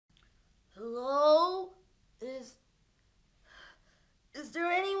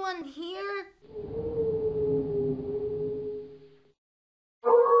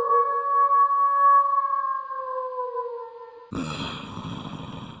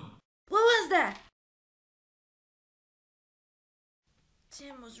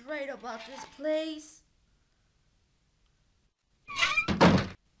Tim was right about this place.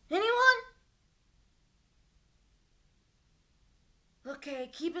 Anyone? Okay,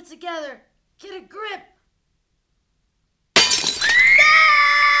 keep it together. Get a grip.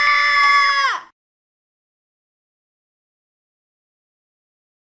 Ah!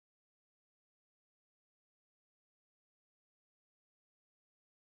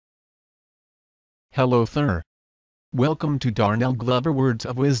 Hello sir. Welcome to Darnell Glover Words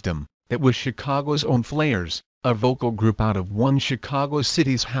of Wisdom. That was Chicago's own Flares, a vocal group out of one Chicago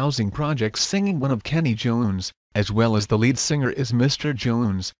City's housing project singing one of Kenny Jones, as well as the lead singer is Mr.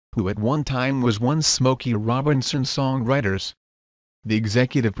 Jones, who at one time was one Smokey Robinson songwriters. The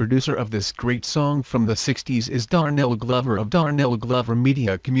executive producer of this great song from the 60s is Darnell Glover of Darnell Glover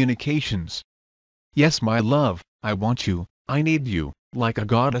Media Communications. Yes my love, I want you, I need you, like a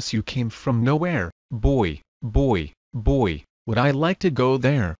goddess you came from nowhere, boy, boy, boy, would I like to go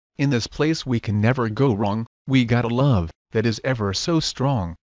there. In this place we can never go wrong, we got a love that is ever so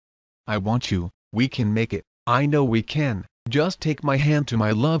strong. I want you, we can make it, I know we can, just take my hand to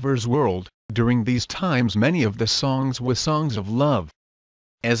my lover's world. During these times many of the songs were songs of love.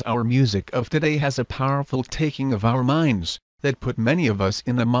 As our music of today has a powerful taking of our minds, that put many of us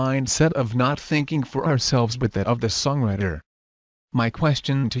in a mindset of not thinking for ourselves but that of the songwriter. My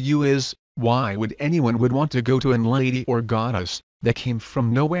question to you is, why would anyone would want to go to an lady or goddess that came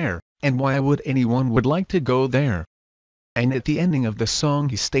from nowhere, and why would anyone would like to go there? And at the ending of the song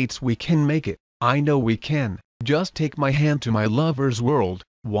he states we can make it, I know we can, just take my hand to my lover's world.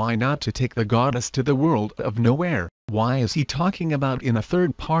 Why not to take the goddess to the world of nowhere? Why is he talking about in a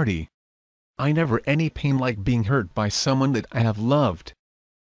third party? I never any pain like being hurt by someone that I have loved.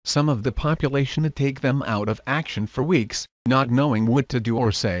 Some of the population take them out of action for weeks, not knowing what to do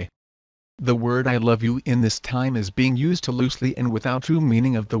or say. The word I love you in this time is being used too loosely and without true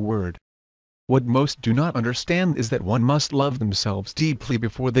meaning of the word. What most do not understand is that one must love themselves deeply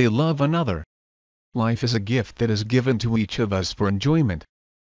before they love another. Life is a gift that is given to each of us for enjoyment.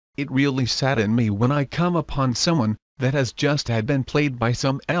 It really saddens me when I come upon someone that has just had been played by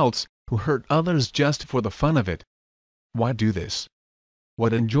some else, who hurt others just for the fun of it. Why do this?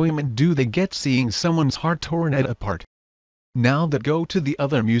 What enjoyment do they get seeing someone's heart torn apart? Now that go to the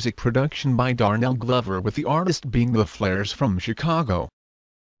other music production by Darnell Glover with the artist being the Flares from Chicago.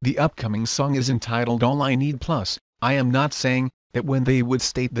 The upcoming song is entitled All I Need Plus. I am not saying that when they would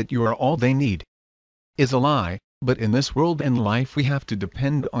state that you are all they need is a lie, but in this world and life we have to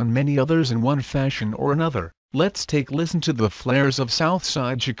depend on many others in one fashion or another. Let's take listen to the Flares of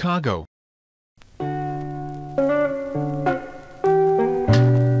Southside Chicago.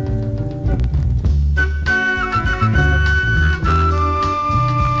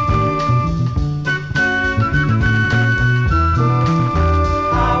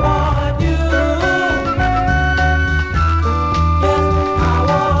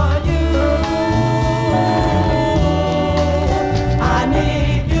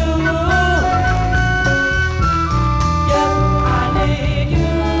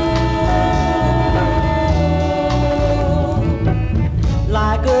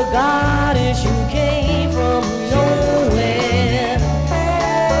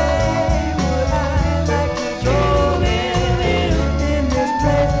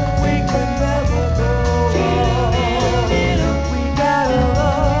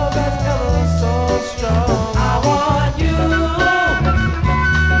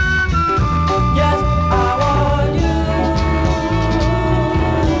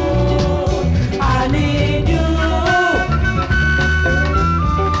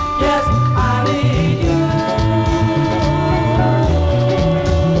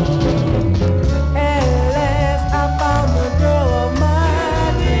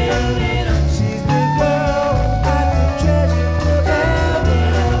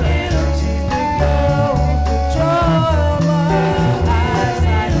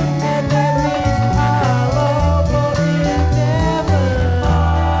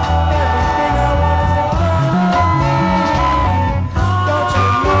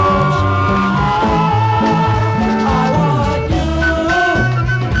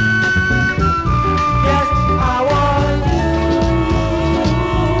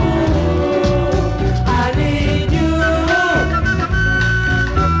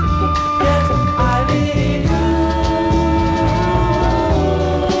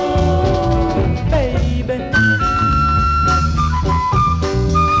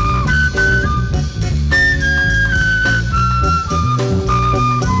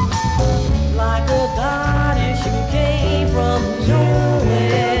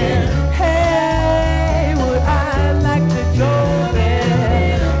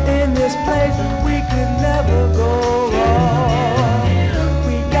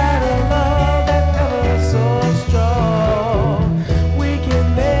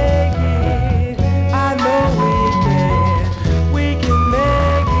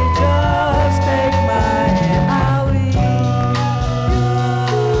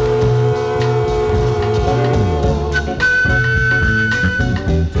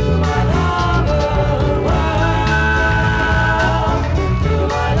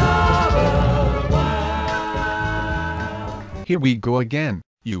 Here we go again.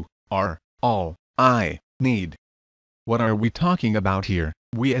 You are all I need. What are we talking about here?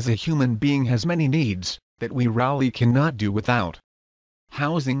 We as a human being has many needs that we really cannot do without.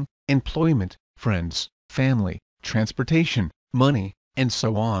 Housing, employment, friends, family, transportation, money, and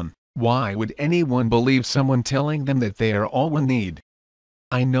so on. Why would anyone believe someone telling them that they are all we need?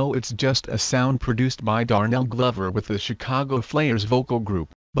 I know it's just a sound produced by Darnell Glover with the Chicago Flares vocal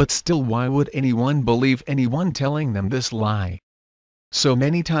group, but still, why would anyone believe anyone telling them this lie? So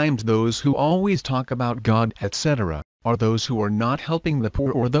many times those who always talk about God, etc., are those who are not helping the poor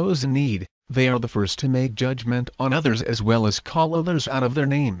or those in need. They are the first to make judgment on others as well as call others out of their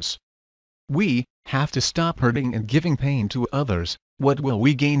names. We have to stop hurting and giving pain to others. What will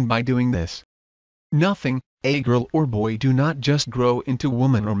we gain by doing this? Nothing. A girl or boy do not just grow into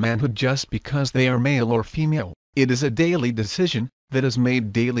woman or manhood just because they are male or female. It is a daily decision that is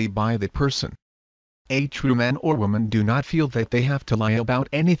made daily by that person. A true man or woman do not feel that they have to lie about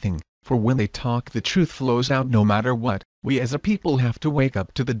anything, for when they talk the truth flows out no matter what. We as a people have to wake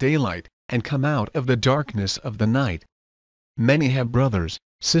up to the daylight, and come out of the darkness of the night. Many have brothers,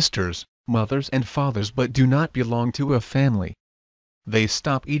 sisters, mothers and fathers but do not belong to a family. They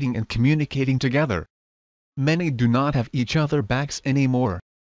stop eating and communicating together. Many do not have each other backs anymore.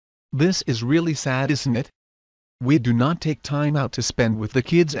 This is really sad, isn't it? We do not take time out to spend with the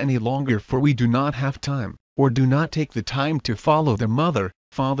kids any longer, for we do not have time, or do not take the time to follow the mother,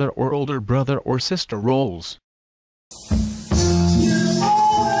 father or older brother or sister roles.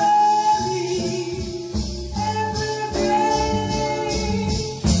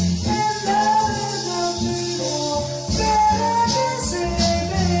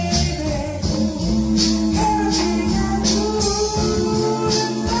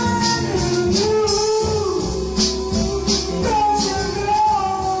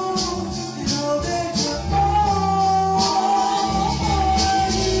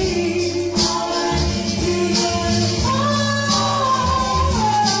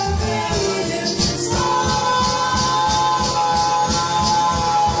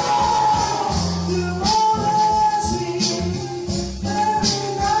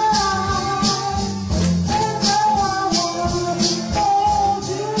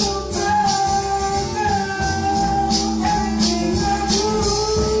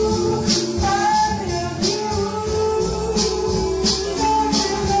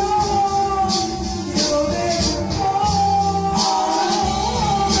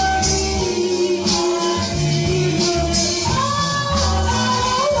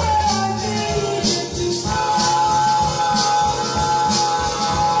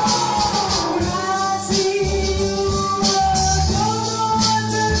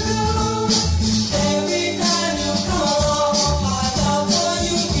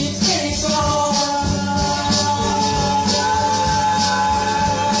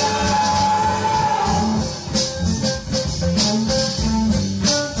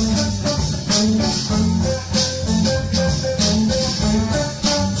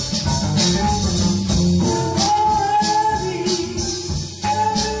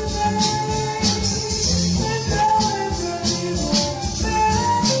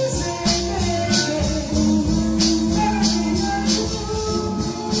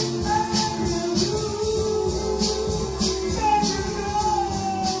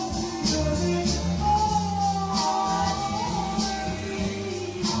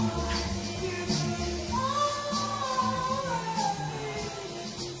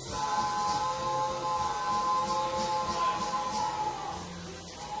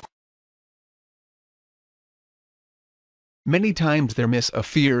 Many times there is a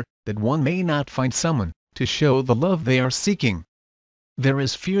fear that one may not find someone to show the love they are seeking. There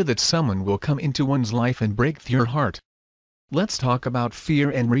is fear that someone will come into one's life and break your heart. Let's talk about fear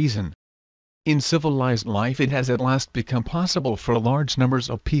and reason. In civilized life it has at last become possible for large numbers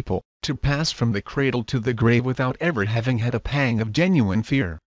of people to pass from the cradle to the grave without ever having had a pang of genuine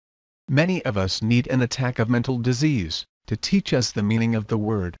fear. Many of us need an attack of mental disease to teach us the meaning of the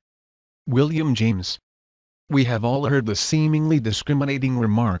word. William James. We have all heard the seemingly discriminating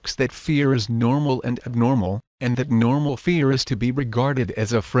remarks that fear is normal and abnormal, and that normal fear is to be regarded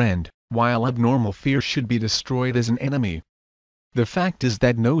as a friend, while abnormal fear should be destroyed as an enemy. The fact is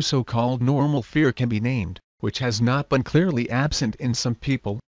that no so-called normal fear can be named, which has not been clearly absent in some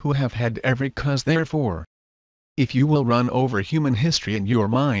people, who have had every cause therefore. If you will run over human history in your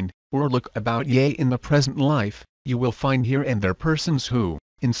mind, or look about in the present life, you will find here and there persons who,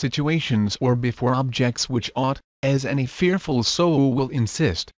 in situations or before objects which ought, as any fearful soul will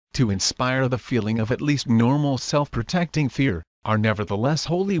insist, to inspire the feeling of at least normal self-protecting fear, are nevertheless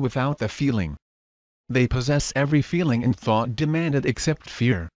wholly without the feeling. they possess every feeling and thought demanded except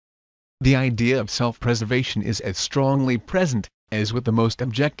fear. The idea of self-preservation is as strongly present as with the most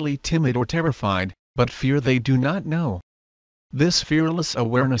abjectly timid or terrified, but fear they do not know. This fearless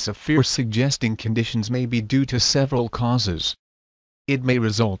awareness of fear-suggesting conditions may be due to several causes. It may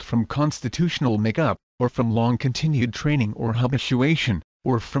result from constitutional makeup, or from long-continued training or habituation,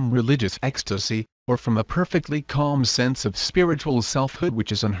 or from religious ecstasy, or from a perfectly calm sense of spiritual selfhood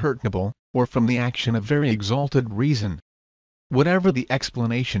which is unhurtable, or from the action of very exalted reason. Whatever the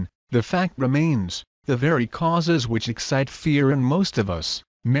explanation, the fact remains, the very causes which excite fear in most of us,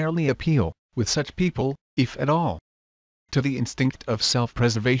 merely appeal, with such people, if at all, to the instinct of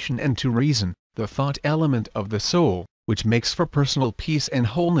self-preservation and to reason, the thought element of the soul, which makes for personal peace and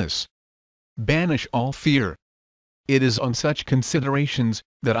wholeness. Banish all fear. It is on such considerations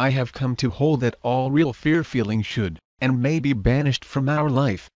that I have come to hold that all real fear-feeling should, and may be banished from our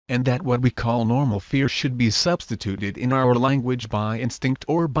life, and that what we call normal fear should be substituted in our language by instinct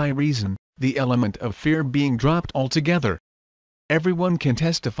or by reason, the element of fear being dropped altogether. Everyone can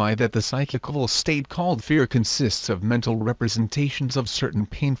testify that the psychical state called fear consists of mental representations of certain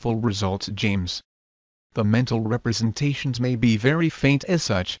painful results. James. The mental representations may be very faint as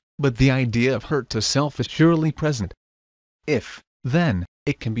such, but the idea of hurt to self is surely present. If, then,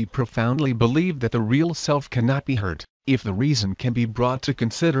 it can be profoundly believed that the real self cannot be hurt, if the reason can be brought to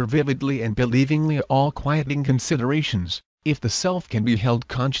consider vividly and believingly all quieting considerations, if the self can be held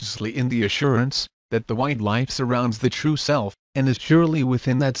consciously in the assurance that the white life surrounds the true self, and is surely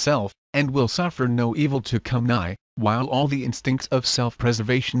within that self, and will suffer no evil to come nigh, while all the instincts of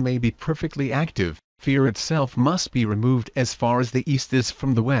self-preservation may be perfectly active, fear itself must be removed as far as the east is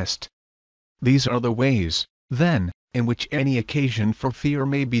from the west. These are the ways, then, in which any occasion for fear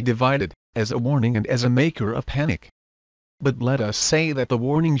may be divided, as a warning and as a maker of panic. But let us say that the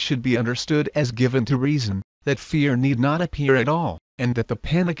warning should be understood as given to reason, that fear need not appear at all, and that the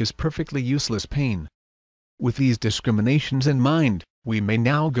panic is perfectly useless pain. With these discriminations in mind, we may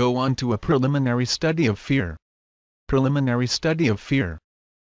now go on to a preliminary study of fear. Preliminary study of fear.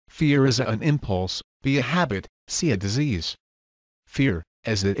 Fear is an impulse, be a habit, see a disease. Fear,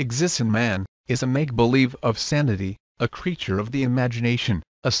 as it exists in man, is a make-believe of sanity, a creature of the imagination,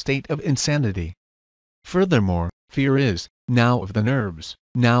 a state of insanity. Furthermore, fear is, now of the nerves,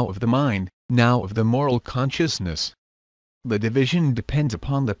 now of the mind, now of the moral consciousness. The division depends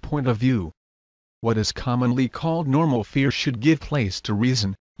upon the point of view. What is commonly called normal fear should give place to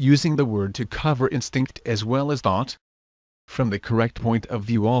reason, using the word to cover instinct as well as thought. From the correct point of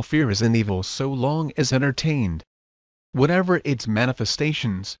view, all fear is an evil so long as entertained. Whatever its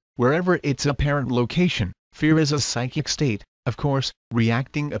manifestations, wherever its apparent location, fear is a psychic state, of course,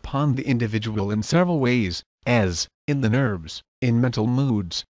 reacting upon the individual in several ways, as, in the nerves, in mental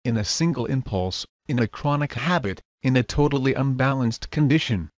moods, in a single impulse, in a chronic habit, in a totally unbalanced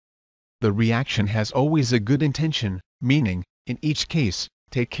condition. The reaction has always a good intention, meaning, in each case,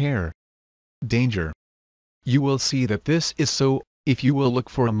 take care. Danger. You will see that this is so, if you will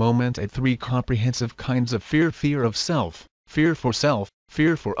look for a moment at three comprehensive kinds of fear: fear of self, fear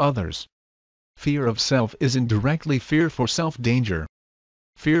for others. Fear of self is indirectly fear for self danger.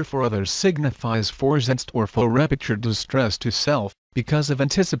 Fear for others signifies Vorangst or vorherrschende distress to self, because of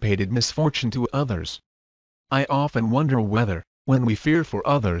anticipated misfortune to others. I often wonder whether, when we fear for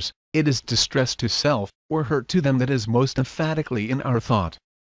others, it is distress to self, or hurt to them that is most emphatically in our thought.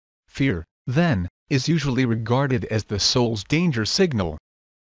 Fear, then, is usually regarded as the soul's danger signal.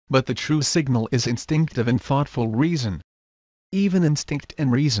 But the true signal is instinctive and thoughtful reason. Even instinct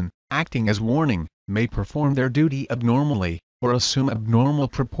and reason, acting as warning, may perform their duty abnormally, or assume abnormal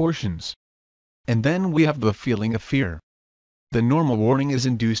proportions. And then we have the feeling of fear. The normal warning is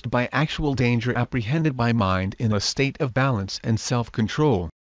induced by actual danger apprehended by mind in a state of balance and self-control.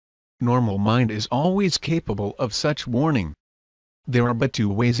 Normal mind is always capable of such warning. There are but two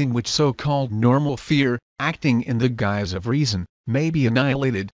ways in which so-called normal fear, acting in the guise of reason, may be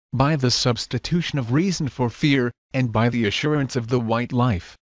annihilated: by the substitution of reason for fear, and by the assurance of the white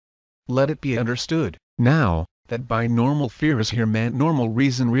life. Let it be understood, now, that by normal fear is here meant normal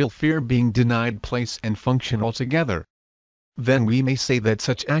reason, real fear being denied place and function altogether. Then we may say that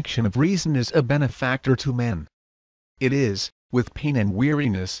such action of reason is a benefactor to men. It is, with pain and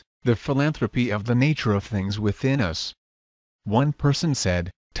weariness, the philanthropy of the nature of things within us. One person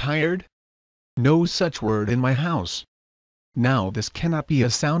said, "Tired? No such word in my house." Now this cannot be a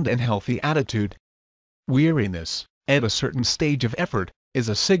sound and healthy attitude. Weariness, at a certain stage of effort, is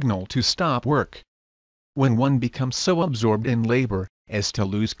a signal to stop work. When one becomes so absorbed in labor as to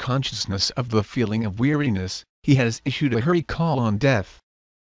lose consciousness of the feeling of weariness, he has issued a hurried call on death.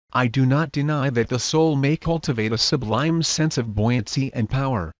 I do not deny that the soul may cultivate a sublime sense of buoyancy and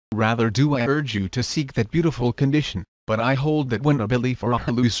power, rather do I urge you to seek that beautiful condition, but I hold that when a belief or a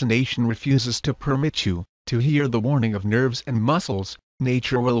hallucination refuses to permit you to hear the warning of nerves and muscles,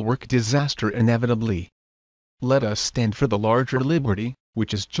 nature will work disaster inevitably. Let us stand for the larger liberty,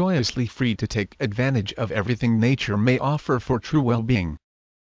 which is joyously free to take advantage of everything nature may offer for true well-being.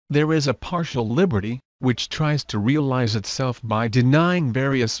 There is a partial liberty, which tries to realize itself by denying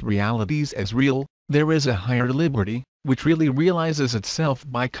various realities as real. There is a higher liberty, which really realizes itself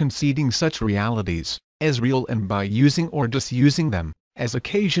by conceding such realities as real and by using or disusing them, as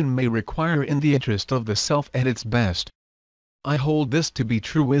occasion may require in the interest of the self at its best. I hold this to be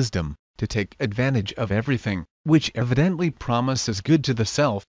true wisdom, to take advantage of everything, which evidently promises good to the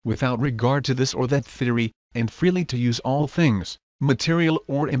self, without regard to this or that theory, and freely to use all things, material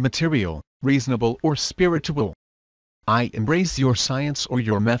or immaterial, reasonable or spiritual. I embrace your science or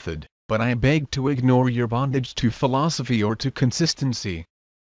your method, but I beg to ignore your bondage to philosophy or to consistency.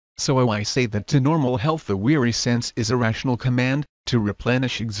 So I say that to normal health the weary sense is a rational command, to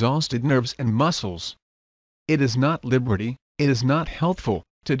replenish exhausted nerves and muscles. It is not liberty, it is not healthful,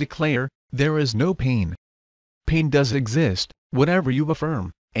 to declare, there is no pain. Pain does exist, whatever you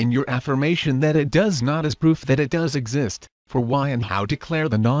affirm, and your affirmation that it does not is proof that it does exist, for why and how declare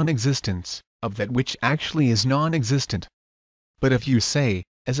the non-existence of that which actually is non-existent? But if you say,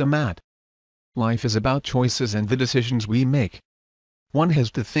 as a mat, life is about choices and the decisions we make. One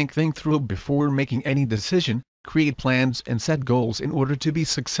has to think through before making any decision, create plans and set goals in order to be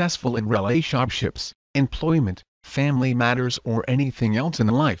successful in relationships, employment, family matters or anything else in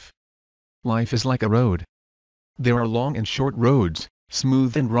life. Life is like a road. There are long and short roads,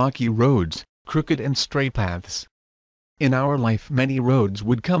 smooth and rocky roads, crooked and straight paths. In our life many roads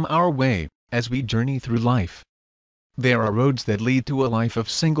would come our way, as we journey through life. There are roads that lead to a life of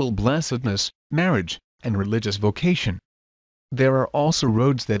single blessedness, marriage, and religious vocation. There are also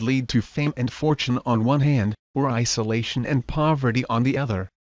roads that lead to fame and fortune on one hand, or isolation and poverty on the other.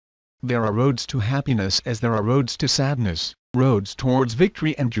 There are roads to happiness as there are roads to sadness, roads towards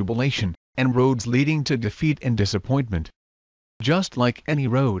victory and jubilation, and roads leading to defeat and disappointment. Just like any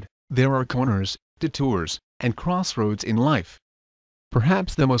road, there are corners, detours, and crossroads in life.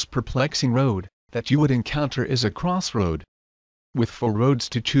 Perhaps the most perplexing road that you would encounter is a crossroad. With 4 roads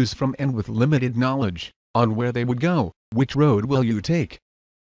to choose from and with limited knowledge on where they would go, which road will you take?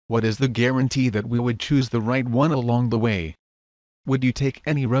 What is the guarantee that we would choose the right one along the way? Would you take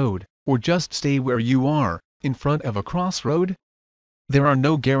any road, or just stay where you are, in front of a crossroad? There are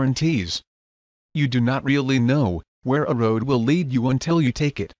no guarantees. You do not really know where a road will lead you until you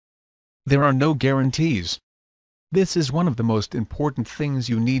take it. There are no guarantees. This is one of the most important things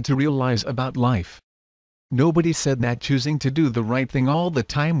you need to realize about life. Nobody said that choosing to do the right thing all the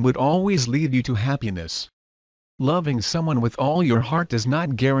time would always lead you to happiness. Loving someone with all your heart does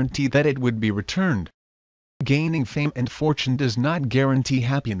not guarantee that it would be returned. Gaining fame and fortune does not guarantee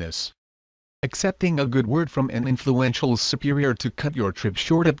happiness. Accepting a good word from an influential superior to cut your trip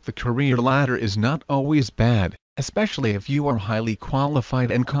short up the career ladder is not always bad, especially if you are highly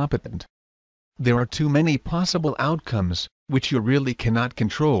qualified and competent. There are too many possible outcomes, which you really cannot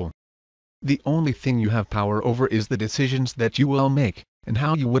control. The only thing you have power over is the decisions that you will make, and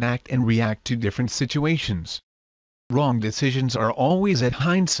how you would act and react to different situations. Wrong decisions are always at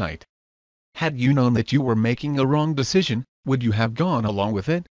hindsight. Had you known that you were making a wrong decision, would you have gone along with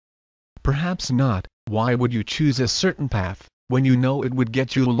it? Perhaps not. Why would you choose a certain path, when you know it would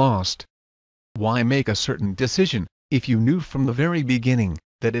get you lost? Why make a certain decision, if you knew from the very beginning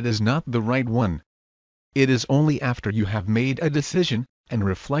that it is not the right one? It is only after you have made a decision, and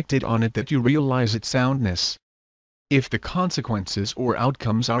reflected on it that you realize its soundness. If the consequences or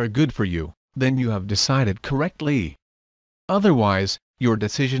outcomes are good for you, then you have decided correctly. Otherwise, your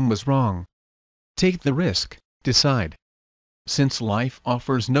decision was wrong. Take the risk, decide. Since life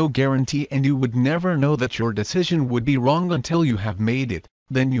offers no guarantee and you would never know that your decision would be wrong until you have made it,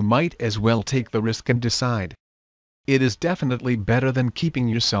 then you might as well take the risk and decide. It is definitely better than keeping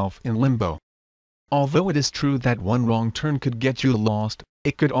yourself in limbo. Although it is true that one wrong turn could get you lost,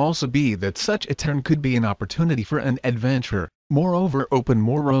 it could also be that such a turn could be an opportunity for an adventure, moreover open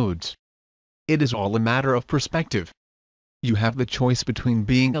more roads. It is all a matter of perspective. You have the choice between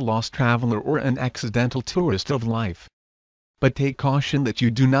being a lost traveler or an accidental tourist of life. But take caution that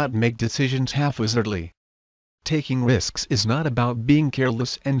you do not make decisions haphazardly. Taking risks is not about being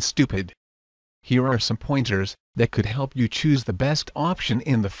careless and stupid. Here are some pointers that could help you choose the best option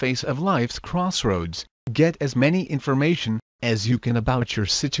in the face of life's crossroads. Get as many information as you can about your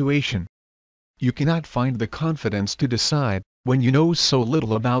situation. You cannot find the confidence to decide when you know so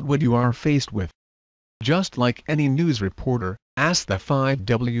little about what you are faced with. Just like any news reporter, ask the 5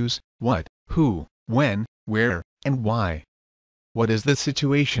 W's: what, who, when, where, and why. What is the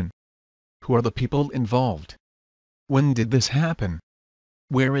situation? Who are the people involved? When did this happen?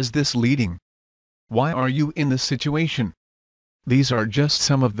 Where is this leading? Why are you in this situation? These are just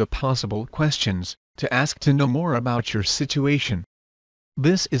some of the possible questions to ask to know more about your situation.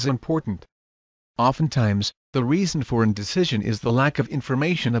 This is important. Oftentimes, the reason for indecision is the lack of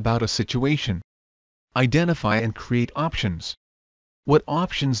information about a situation. Identify and create options. What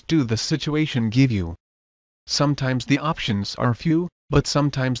options do the situation give you? Sometimes the options are few, but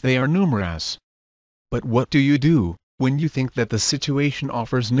sometimes they are numerous. But what do you do when you think that the situation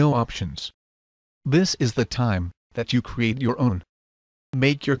offers no options? This is the time that you create your own.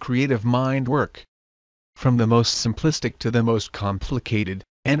 Make your creative mind work. From the most simplistic to the most complicated,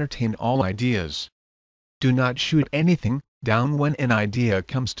 entertain all ideas. Do not shoot anything down when an idea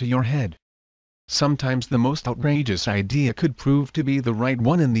comes to your head. Sometimes the most outrageous idea could prove to be the right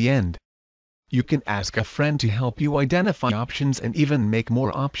one in the end. You can ask a friend to help you identify options and even make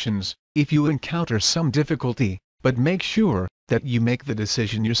more options if you encounter some difficulty, but make sure that you make the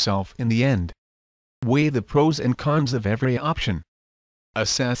decision yourself in the end. Weigh the pros and cons of every option.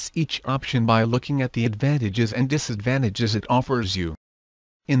 Assess each option by looking at the advantages and disadvantages it offers you.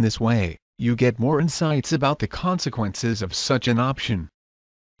 In this way, you get more insights about the consequences of such an option.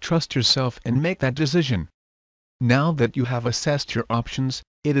 Trust yourself and make that decision. Now that you have assessed your options,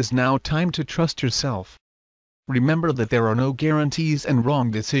 it is now time to trust yourself. Remember that there are no guarantees and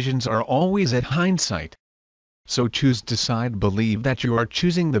wrong decisions are always at hindsight. So decide, believe that you are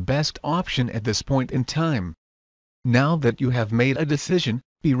choosing the best option at this point in time. Now that you have made a decision,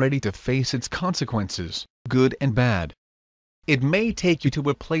 be ready to face its consequences, good and bad. It may take you to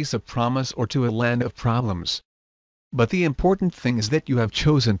a place of promise or to a land of problems. But the important thing is that you have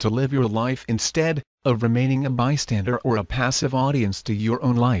chosen to live your life instead of remaining a bystander or a passive audience to your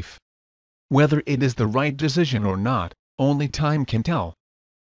own life. Whether it is the right decision or not, only time can tell.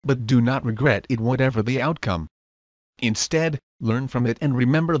 But do not regret it whatever the outcome. Instead, learn from it and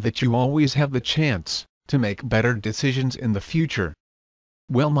remember that you always have the chance to make better decisions in the future.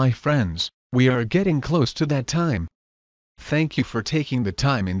 Well, my friends, we are getting close to that time. Thank you for taking the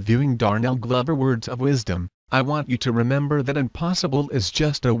time in viewing Darnell Glover Words of Wisdom. I want you to remember that impossible is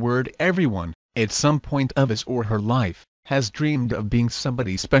just a word. Everyone, at some point of his or her life, has dreamed of being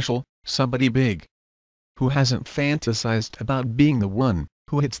somebody special, somebody big. Who hasn't fantasized about being the one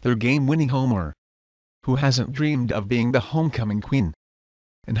who hits their game-winning homer? Who hasn't dreamed of being the homecoming queen?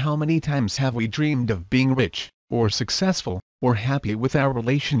 And how many times have we dreamed of being rich, or successful, or happy with our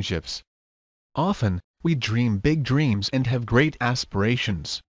relationships? Often, we dream big dreams and have great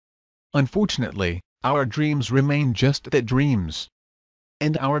aspirations. Unfortunately, our dreams remain just that, dreams.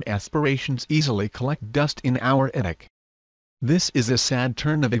 And our aspirations easily collect dust in our attic. This is a sad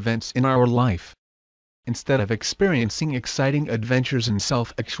turn of events in our life. Instead of experiencing exciting adventures and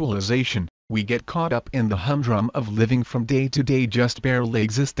self-actualization, we get caught up in the humdrum of living from day to day, just barely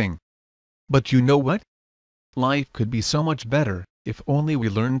existing. But you know what? Life could be so much better if only we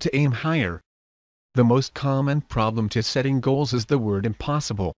learn to aim higher. The most common problem to setting goals is the word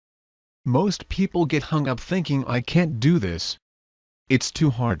impossible. Most people get hung up thinking, I can't do this. It's too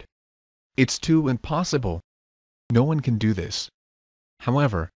hard. It's too impossible. No one can do this.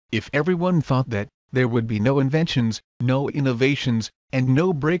 However, if everyone thought that, there would be no inventions, no innovations, and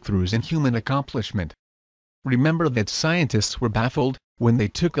no breakthroughs in human accomplishment. Remember that scientists were baffled when they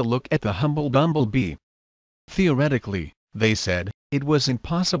took a look at the humble bumblebee. Theoretically, they said, it was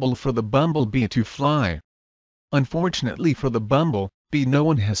impossible for the bumblebee to fly. Unfortunately for the bumblebee, no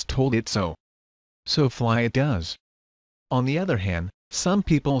one has told it so. So fly it does. On the other hand, some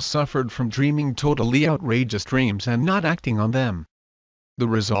people suffered from dreaming totally outrageous dreams and not acting on them. The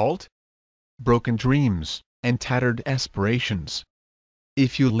result? Broken dreams and tattered aspirations.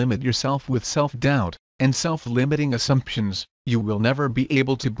 If you limit yourself with self-doubt and self-limiting assumptions, you will never be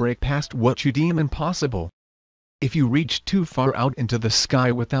able to break past what you deem impossible. If you reach too far out into the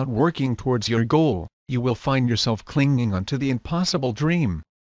sky without working towards your goal, you will find yourself clinging onto the impossible dream.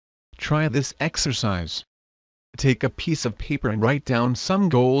 Try this exercise. Take a piece of paper and write down some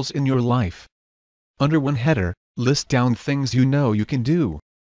goals in your life. Under one header, list down things you know you can do.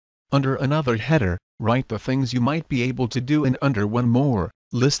 Under another header, write the things you might be able to do, and under one more,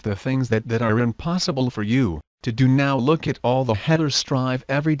 list the things that are impossible for you to do. Now look at all the headers. Strive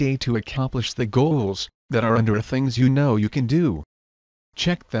every day to accomplish the goals that are under things you know you can do.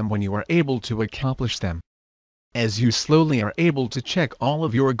 Check them when you are able to accomplish them. As you slowly are able to check all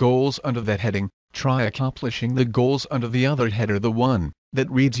of your goals under that heading, Try accomplishing the goals under the other header, the one that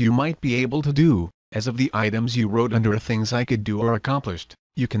reads you might be able to do. As of the items you wrote under things I could do or accomplished,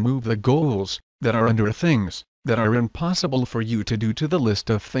 you can move the goals that are under things that are impossible for you to do to the list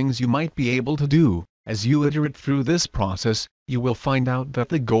of things you might be able to do. As you iterate through this process, you will find out that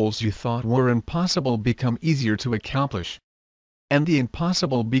the goals you thought were impossible become easier to accomplish. And the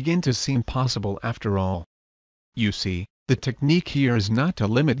impossible begin to seem possible after all. You see, the technique here is not to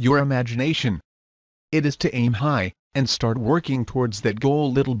limit your imagination. It is to aim high, and start working towards that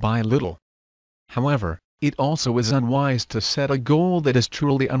goal little by little. However, it also is unwise to set a goal that is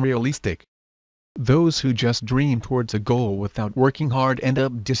truly unrealistic. Those who just dream towards a goal without working hard end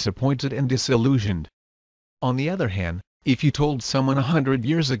up disappointed and disillusioned. On the other hand, if you told someone 100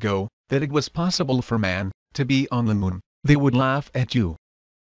 years ago that it was possible for man to be on the moon, they would laugh at you.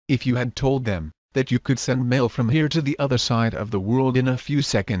 If you had told them that you could send mail from here to the other side of the world in a few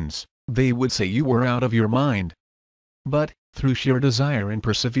seconds, they would say you were out of your mind. But, through sheer desire and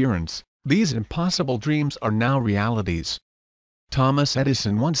perseverance, these impossible dreams are now realities. Thomas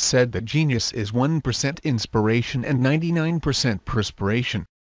Edison once said that genius is 1% inspiration and 99% perspiration.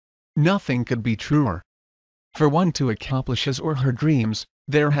 Nothing could be truer. For one to accomplish his or her dreams,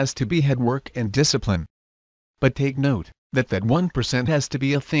 there has to be hard work and discipline. But take note that 1% has to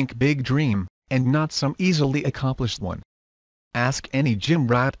be a think big dream, and not some easily accomplished one. Ask any gym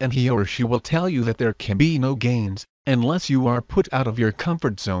rat and he or she will tell you that there can be no gains unless you are put out of your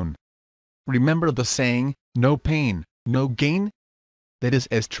comfort zone. Remember the saying, no pain, no gain? That is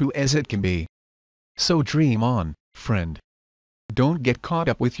as true as it can be. So dream on, friend. Don't get caught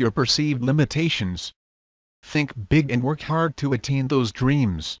up with your perceived limitations. Think big and work hard to attain those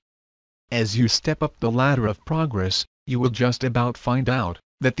dreams. As you step up the ladder of progress, you will just about find out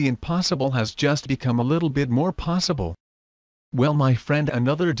that the impossible has just become a little bit more possible. Well, my friend,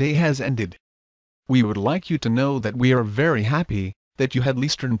 another day has ended. We would like you to know that we are very happy that you had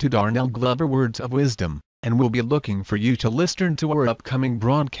listened to Darnell Glover Words of Wisdom, and we'll be looking for you to listen to our upcoming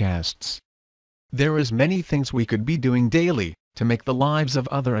broadcasts. There is many things we could be doing daily to make the lives of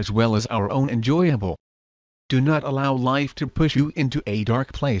others as well as our own enjoyable. Do not allow life to push you into a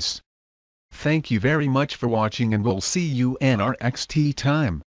dark place. Thank you very much for watching, and we'll see you in our next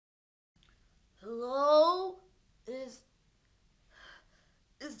time. Hello?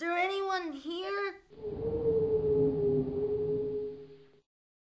 Is there anyone here?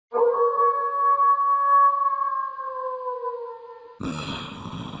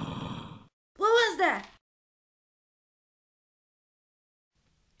 What was that?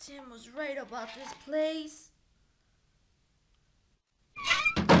 Tim was right about this place.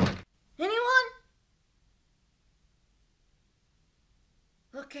 Anyone?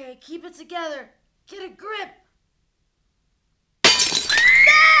 Okay, keep it together. Get a grip.